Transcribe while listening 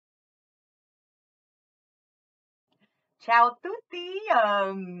Ciao tutti,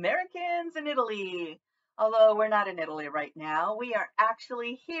 Americans in Italy. Although we're not in Italy right now, we are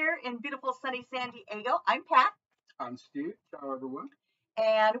actually here in beautiful sunny San Diego. I'm Pat, I'm Steve. Ciao, everyone.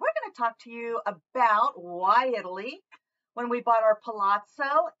 and we're going to talk to you about why Italy, when we bought our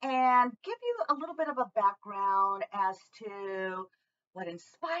Palazzo, and give you a little bit of a background as to what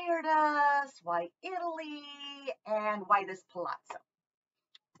inspired us, why Italy, and why this Palazzo.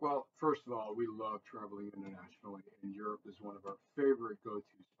 Well, first of all, we love traveling internationally, and Europe is one of our favorite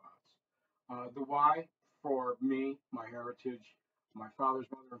go-to spots. The why for me, my heritage, my father's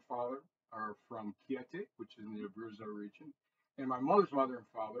mother and father are from Chieti, which is in the Abruzzo region, and my mother's mother and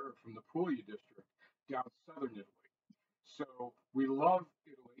father are from the Puglia district down southern Italy. So we love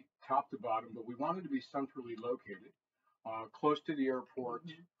Italy, top to bottom, but we wanted to be centrally located, close to the airport,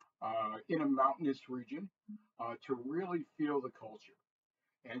 in a mountainous region, to really feel the culture.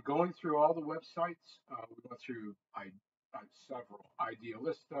 And going through all the websites, we went through several,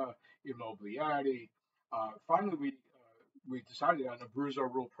 Idealista, Immobiliari. Finally, we decided on Abruzzo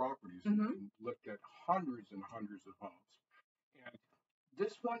Rural Properties Mm-hmm. and looked at hundreds and hundreds of homes. And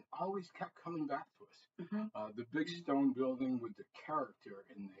this one always kept coming back to us. Mm-hmm. The big stone building with the character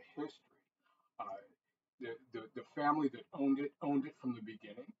and the history. Uh, the family that owned it from the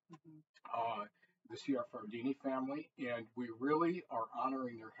beginning. Mm-hmm. Uh, the Ciafardini family, and we really are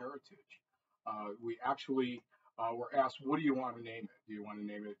honoring their heritage. We actually were asked, "What do you want to name it? Do you want to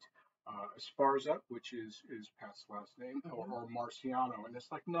name it Esparza, which is Pat's last name, or Marciano?" And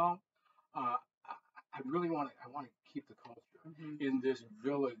it's like, no, uh, I really want to keep the culture Mm-hmm. in this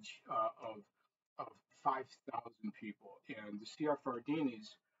village of 5,000 people, and the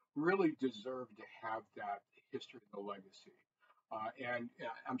Ciafardinis really deserve to have that history and the legacy. And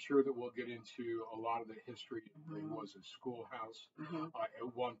I'm sure that we'll get into a lot of the history. It Mm-hmm. was a schoolhouse Mm-hmm.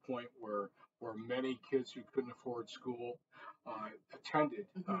 at one point where many kids who couldn't afford school attended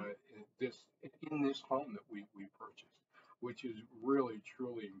Mm-hmm. this in this home that we purchased, which is really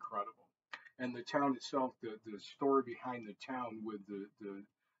truly incredible. And the town itself, the story behind the town with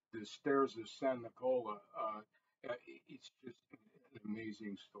the stairs of San Nicola, it's just an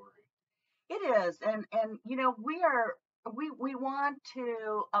amazing story. It is, and we want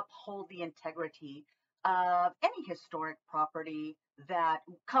to uphold the integrity of any historic property that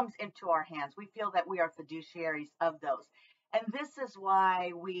comes into our hands. We feel that we are fiduciaries of those, and this is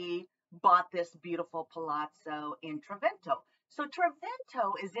why we bought this beautiful palazzo in Trivento. So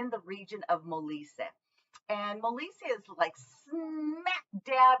Trivento is in the region of Molise, and Molise is like smack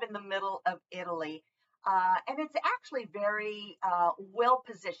dab in the middle of Italy. And it's actually very well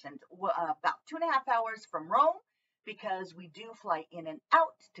positioned, about 2.5 hours from Rome, because we do fly in and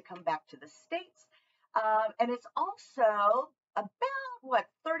out to come back to the States. And it's also about,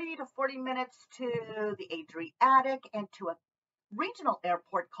 30 to 40 minutes to the Adriatic and to a regional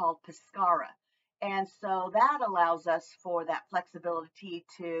airport called Pescara. And so that allows us for that flexibility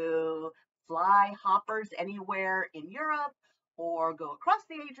to fly hoppers anywhere in Europe or go across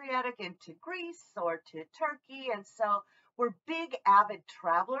the Adriatic into Greece or to Turkey. And so we're big avid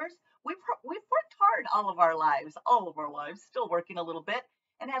travelers. We've worked hard all of our lives, still working a little bit.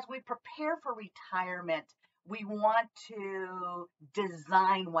 And as we prepare for retirement, we want to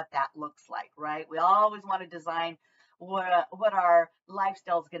design what that looks like, right? We always want to design what our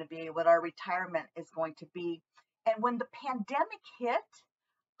lifestyle is going to be, what our retirement is going to be. And when the pandemic hit,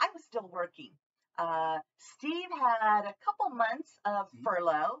 I was still working. Steve had a couple months of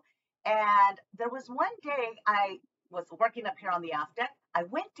furlough, and there was one day I was working up here on the aft deck. I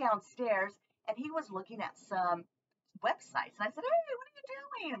went downstairs, and he was looking at some websites, and I said, "Hey, what are you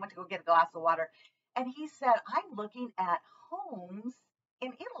doing?" I went to go get a glass of water, and he said, "I'm looking at homes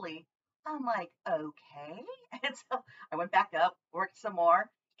in Italy." I'm like, "Okay." And so I went back up, worked some more,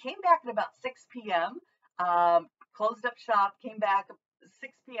 came back at about 6 p.m. Closed up shop, came back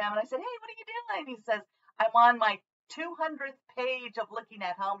 6 p.m. and I said, "Hey, what are you doing?" He says, "I'm on my 200th page of looking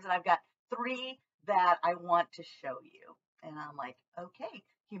at homes, and I've got three that I want to show you." And I'm like, "Okay,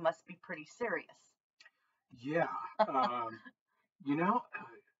 he must be pretty serious." Yeah, you know,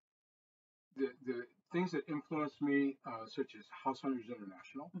 the things that influenced me, such as House Hunters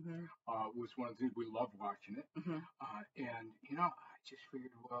International, Mm-hmm. was one of the things we loved watching it. Mm-hmm. And I just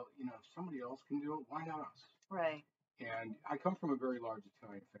figured, well, if somebody else can do it, why not us? Right. And I come from a very large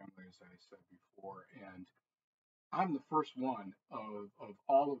Italian family, as I said before, and I'm the first one of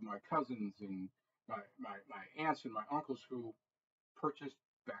all of my cousins and my aunts and my uncles who purchased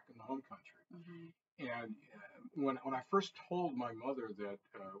back in the home country. Mm-hmm. And when I first told my mother that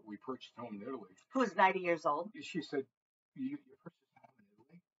we purchased a home in Italy, Who's 90 years old? she said, "You purchased a home in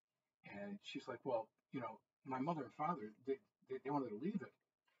Italy?" And she's like, well, my mother and father, they wanted to leave it,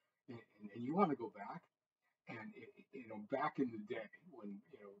 and you want to go back. And back in the day when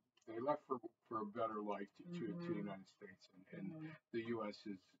they left for a better life to the United States, and the U.S.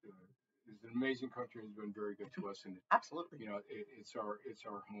 is an amazing country and has been very good to us, and Absolutely. it's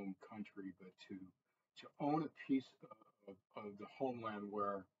our home country. But to own a piece of the homeland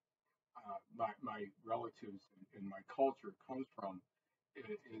where my relatives and my culture comes from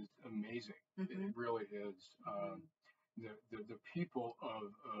is amazing. It really is. The people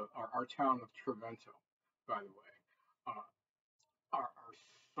of our town of Trivento, by the way, are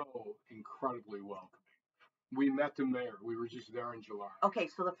so incredibly welcoming. We met the mayor. We were just there in July. Okay,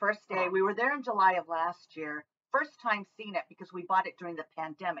 so the first day, we were there in July of last year. First time seeing it because we bought it during the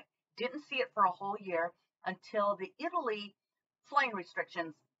pandemic. Didn't see it for a whole year until the Italy flying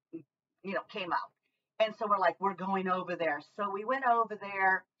restrictions, came out. And so we're like, we're going over there. So we went over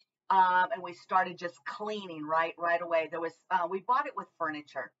there, and we started just cleaning right away. We bought it with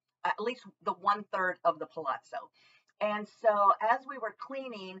furniture, at least the 1/3 of the palazzo. And so as we were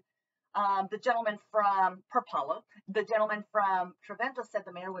cleaning, the gentleman from Perpolo, the gentleman from Trivento said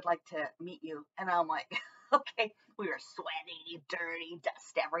the mayor would like to meet you. And I'm like, okay, we were sweaty, dirty,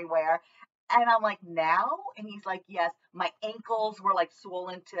 dust everywhere. And I'm like, now? And he's like, yes, my ankles were like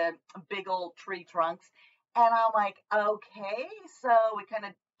swollen to big old tree trunks. And I'm like, okay. So we kind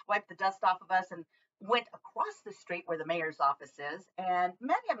of wiped the dust off of us and went across the street where the mayor's office is and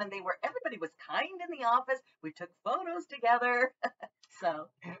met him. And everybody was kind in the office. We took photos together. So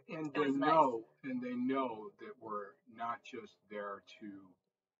and it was nice. They know that we're not just there to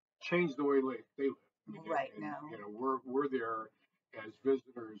change the way they live. I mean, Right and, now. we're there as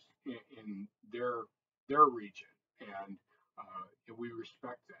visitors in their region, and we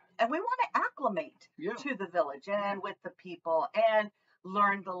respect that. And we want to acclimate to the village and with the people and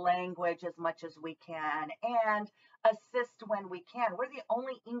learn the language as much as we can and assist when we can. We're the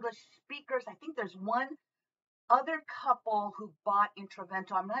only English speakers. I think there's one other couple who bought in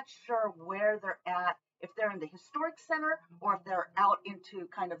Trivento. I'm not sure where they're at, if they're in the historic center or if they're out into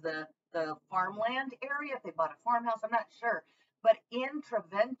kind of the farmland area, if they bought a farmhouse, I'm not sure. But in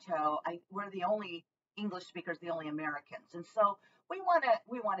Trivento, we're the only English speakers, the only Americans. And so we want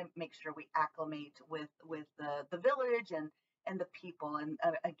to make sure we acclimate with the village and the people. And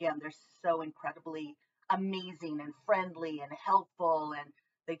again, they're so incredibly amazing and friendly and helpful, and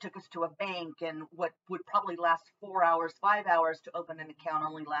they took us to a bank, and what would probably last 4 hours, 5 hours to open an account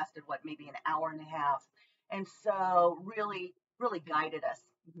only lasted maybe an hour and a half. And so really, really guided us.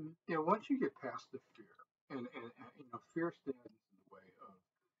 Once you get past the fear, and fear stands in the way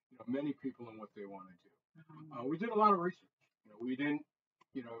of many people and what they want to do. We did a lot of research. We didn't,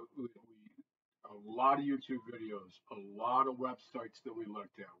 we a lot of YouTube videos, a lot of websites that we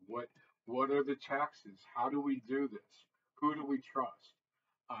looked at. What are the taxes? How do we do this? Who do we trust?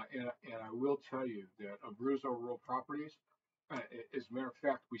 And I will tell you that Abruzzo Rural Properties, as a matter of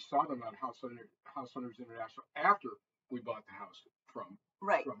fact, we saw them on House Hunters International after we bought the house from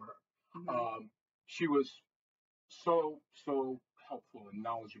her. She was so helpful and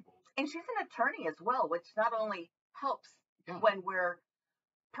knowledgeable. And she's an attorney as well, which not only helps when we're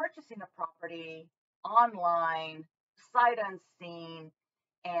purchasing a property online, sight unseen,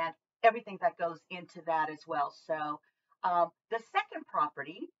 and everything that goes into that as well. So the second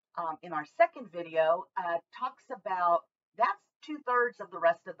property in our second video talks about that's 2/3 of the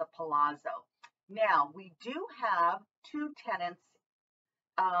rest of the palazzo. Now, we do have 2 tenants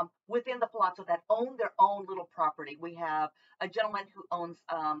within the palazzo that own their own little property. We have a gentleman who owns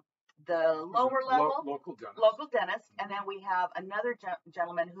the lower level, local dentist, and then we have another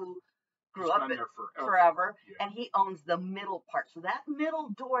gentleman who grew up there forever, and he owns the middle part. So that middle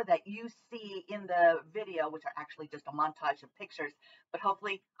door that you see in the video, which are actually just a montage of pictures, but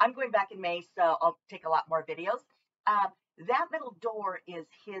hopefully I'm going back in May, so I'll take a lot more videos. That middle door is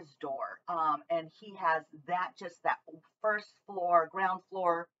his door, and he has that first floor, ground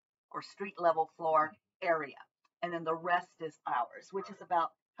floor, or street level floor area, and then the rest is ours, which is about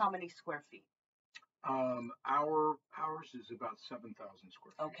how many square feet? Ours is about 7,000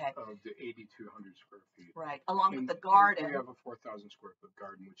 square feet. Okay. Of the 8,200 square feet. Right, along with the garden. We have a 4,000 square foot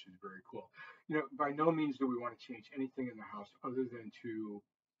garden, which is very cool. By no means do we want to change anything in the house other than to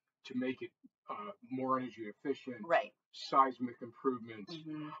make it more energy efficient. Right. Seismic improvements.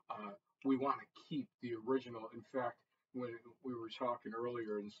 We want to keep the original. In fact, when we were talking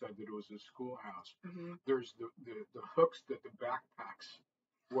earlier and said that it was a schoolhouse, there's the hooks that the backpacks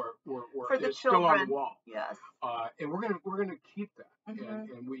For the it's still on the children. wall. Yes. And we're gonna keep that. Hmm.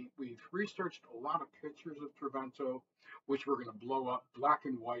 And we've researched a lot of pictures of Trivento, which we're gonna blow up, black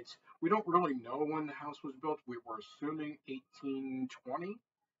and whites. We don't really know when the house was built. We're assuming 1820,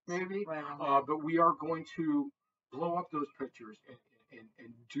 maybe. Right around there. But we are going to blow up those pictures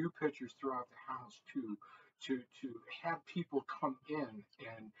and do pictures throughout the house to have people come in,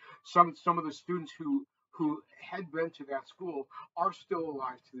 and some of the students who had been to that school are still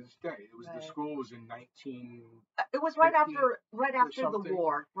alive to this day. It was the Right. school was in 1950 It was right or after the something.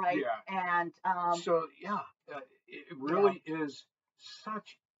 war, right? Yeah. And So yeah, it yeah. really is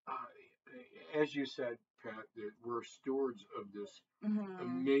such, as you said, Pat, that we're stewards of this Hmm.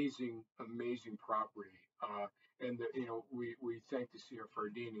 amazing property. And that, we thank the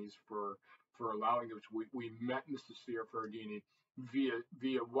Ciaffardinis for allowing us. We met Mr. Ciaffardini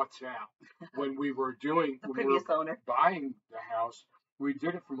via WhatsApp The when we were previous owner. buying the house. We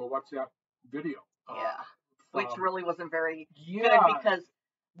did it from a WhatsApp video. Yeah. Which From really wasn't very good Yeah, because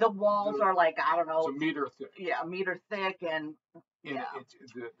the walls the are like, I don't it's a know, meter thick, yeah, a meter thick, and and yeah, it's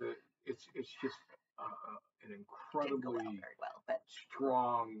just an didn't go out incredibly very well. But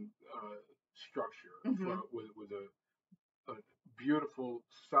strong structure hmm. with a beautiful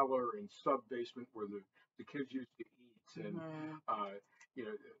cellar and sub basement where the kids used to eat, and Hmm. uh, you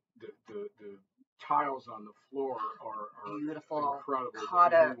know the tiles on the floor are Beautiful incredible, and we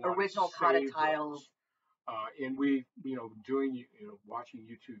Kata, want to original Kata save tiles. those. And we, doing, watching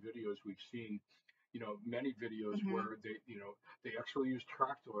YouTube videos, we've seen, many videos Hmm. where they actually use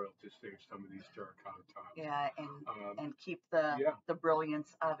tractor oil to save some of these terracotta tiles. Yeah, Um, and keep the yeah.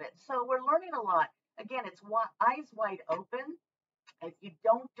 brilliance of it. So we're learning a lot. Again, it's eyes wide open. If you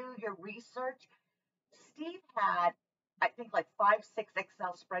don't do your research, Steve had, I think, like 5, 6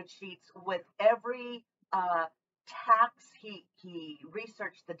 Excel spreadsheets with every tax. He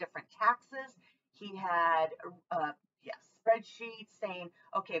researched the different taxes. He had yeah, spreadsheets saying,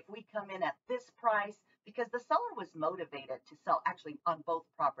 okay, if we come in at this price, because the seller was motivated to sell. Actually, on both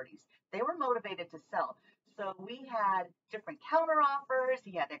properties, they were motivated to sell. So we had different counter offers.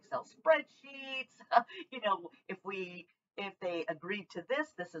 He had Excel spreadsheets. If they agreed to this,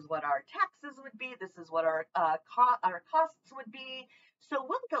 this is what our taxes would be. This is what our costs would be. So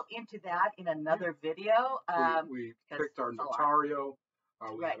we'll go into that in Yeah. another video We because picked our it's a lot. notario.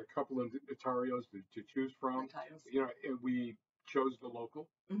 We Right. had a couple of notarios to choose from. Titles. And we chose the local,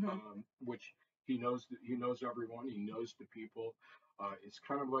 Hmm. which he knows everyone. He knows the people. It's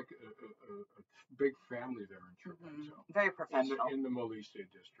kind of like a big family there in Hmm. Trivento, Very professional. in the Molise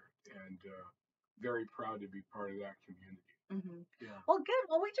district, and very proud to be part of that community. Hmm. Yeah. Well, good.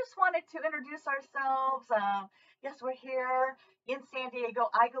 Well, we just wanted to introduce ourselves. Yes, we're here in San Diego.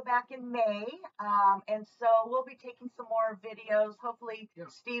 I go back in May, and so we'll be taking some more videos. Hopefully, Yeah.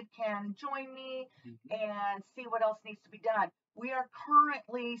 Steve can join me Hmm. and see what else needs to be done. We are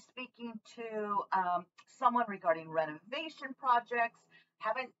currently speaking to someone regarding renovation projects.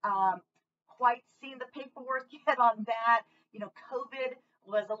 Haven't quite seen the paperwork yet on that. COVID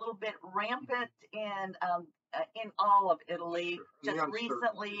was a little bit rampant in all of Italy Sure. And just the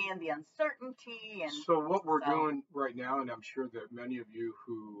recently, uncertainty. and the uncertainty, and So what we're so doing right now, and I'm sure that many of you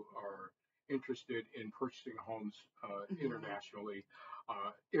who are interested in purchasing homes mhm, internationally,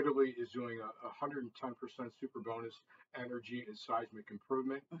 Italy is doing a 110% super bonus energy and seismic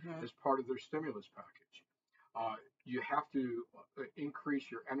improvement mhm, as part of their stimulus package. You have to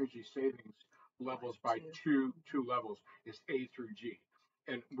increase your energy savings levels by two, two levels. It's A through G.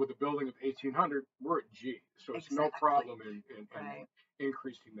 And with a building of 1800, we're at G, so it's no exactly, problem in right,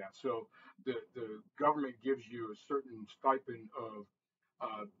 increasing that. So the government gives you a certain stipend of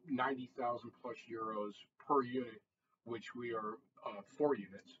 90,000 plus euros per unit, which we are 4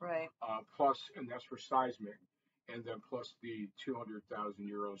 units, right, plus, and that's for seismic, and then plus the 200,000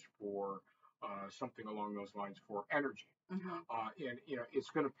 euros for something along those lines for energy. mhm, And it's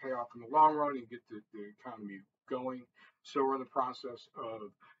going to pay off in the long run and get the economy going. So we're in the process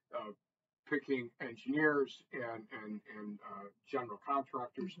of picking engineers and general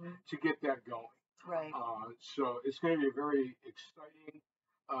contractors mhm, to get that going. right, So it's going to be a very exciting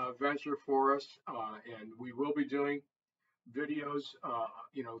venture for us, and we will be doing videos,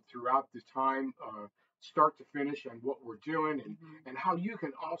 throughout the time, start to finish, on what we're doing mhm, and how you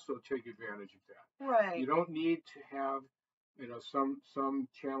can also take advantage of that. right, You don't need to have, some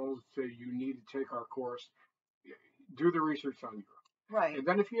channels say you need to take our course. Do the research on your own. right, And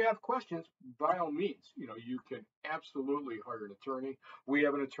then if you have questions, by all means, you can absolutely hire an attorney. We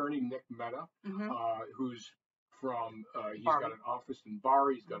have an attorney, Nick Mehta, mhm, who's from he's got Barbie. an office in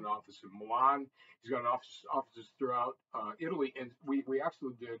Bari, he's got an office in Milan, he's got offices throughout Italy, and we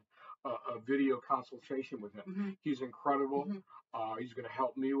actually did a video consultation with him. Hmm. He's incredible. Hmm. He's going to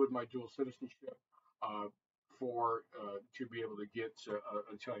help me with my dual citizenship uh, for to be able to get an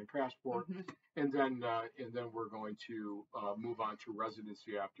Italian passport, Hmm. and then we're going to move on to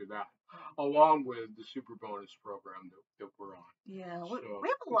residency after that, along with the super bonus program that we're on. Yeah, So we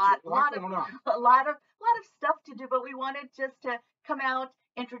have a it's a lot lot of, going on. a lot of stuff to do, but we wanted just to come out,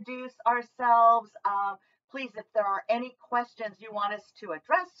 introduce ourselves. Please, if there are any questions you want us to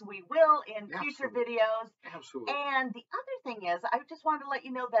address, we will in future Absolutely, videos. absolutely. And the other thing is, I just wanted to let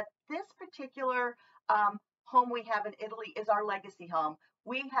you know that this particular home we have in Italy is our legacy home.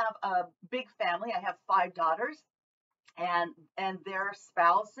 We have a big family. I have 5 daughters and their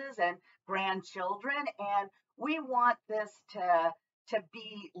spouses and grandchildren, and we want this to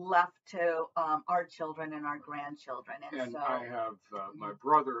be left to our children and our grandchildren. And And I so have my mhm,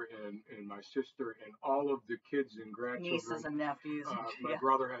 brother and my sister and all of the kids and nieces grandchildren. and nephews, My yeah,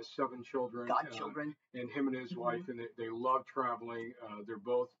 brother has 7 children, godchildren. and him and his wife, Hmm. and they love traveling. They're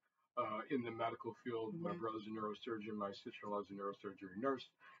both in the medical field. My Hmm. brother's a neurosurgeon. My sister-in-law's a neurosurgery nurse.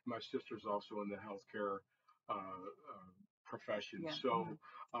 My sister's also in the healthcare profession. Yeah. So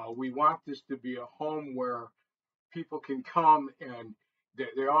Hmm. we want this to be a home where people can come and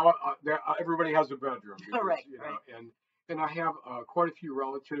they all everybody has a bedroom because Right, you know right. and I have quite a few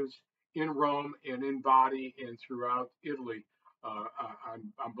relatives in Rome and in Bari and throughout Italy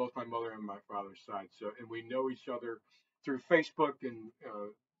on both my mother and my father's side. So and we know each other through Facebook and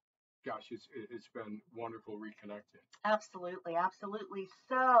gosh, it's been wonderful reconnecting. Absolutely, absolutely.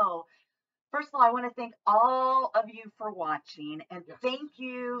 So, first of all, I want to thank all of you for watching, and Yes. thank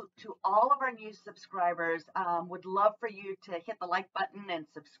you to all of our new subscribers. Would love for you to hit the like button and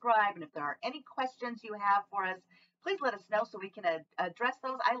subscribe. And if there are any questions you have for us, please let us know so we can address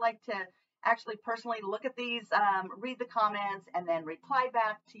those. I like to actually personally look at these, read the comments, and then reply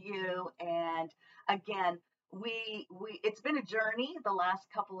back to you. And again, we it's been a journey the last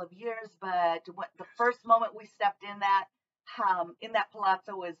couple of years, but the first moment we stepped in that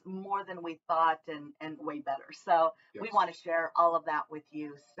palazzo was more than we thought and way better. So we Yes. want to share all of that with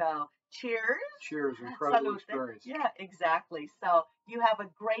you. So cheers. Cheers, incredible Salute. experience. Yeah, exactly. So you have a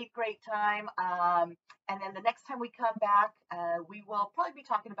great time. And then the next time we come back, we will probably be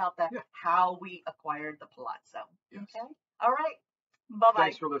talking about the Yeah. how we acquired the palazzo. Yes. Okay. All right. Bye bye.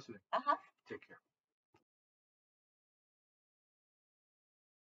 Thanks for listening. Uh-huh. Take care.